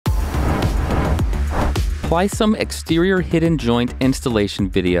Plycem exterior hidden joint installation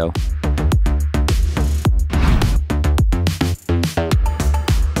video.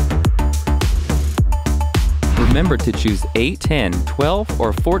 Remember to choose 8, 10, 12,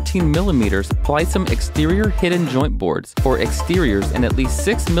 or 14 millimeters Plycem exterior hidden joint boards for exteriors and at least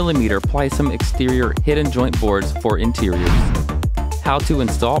 6 millimeter Plycem exterior hidden joint boards for interiors. How to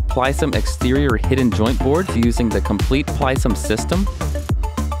install Plycem exterior hidden joint boards using the complete Plycem system?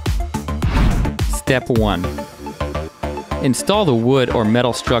 Step 1. Install the wood or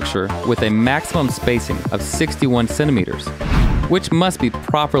metal structure with a maximum spacing of 61 centimeters, which must be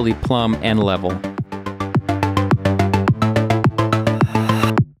properly plumb and level.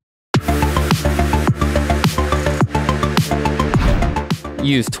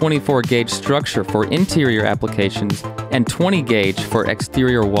 Use 24 gauge structure for interior applications and 20 gauge for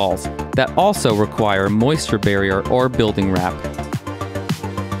exterior walls that also require moisture barrier or building wrap.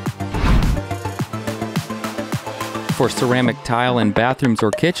 For ceramic tile in bathrooms or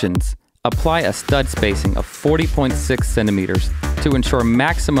kitchens, apply a stud spacing of 40.6 centimeters to ensure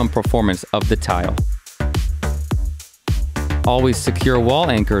maximum performance of the tile. Always secure wall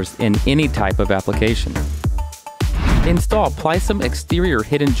anchors in any type of application. Install Plycem exterior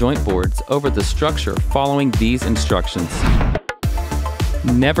hidden joint boards over the structure following these instructions.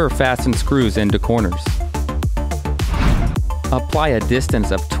 Never fasten screws into corners. Apply a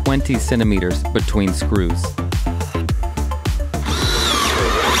distance of 20 centimeters between screws.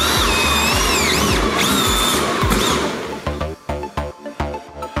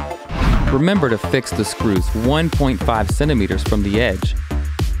 Remember to fix the screws 1.5 centimeters from the edge.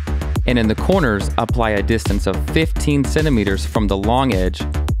 And in the corners, apply a distance of 15 centimeters from the long edge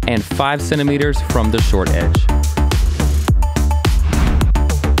and 5 centimeters from the short edge.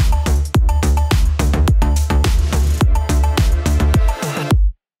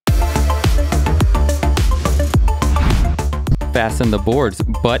 Fasten the boards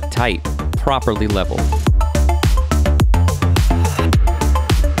butt tight, properly level.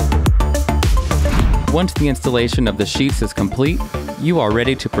 Once the installation of the sheets is complete, you are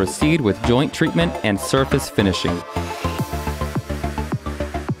ready to proceed with joint treatment and surface finishing.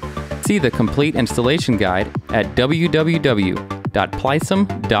 See the complete installation guide at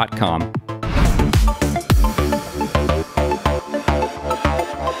www.plycem.com.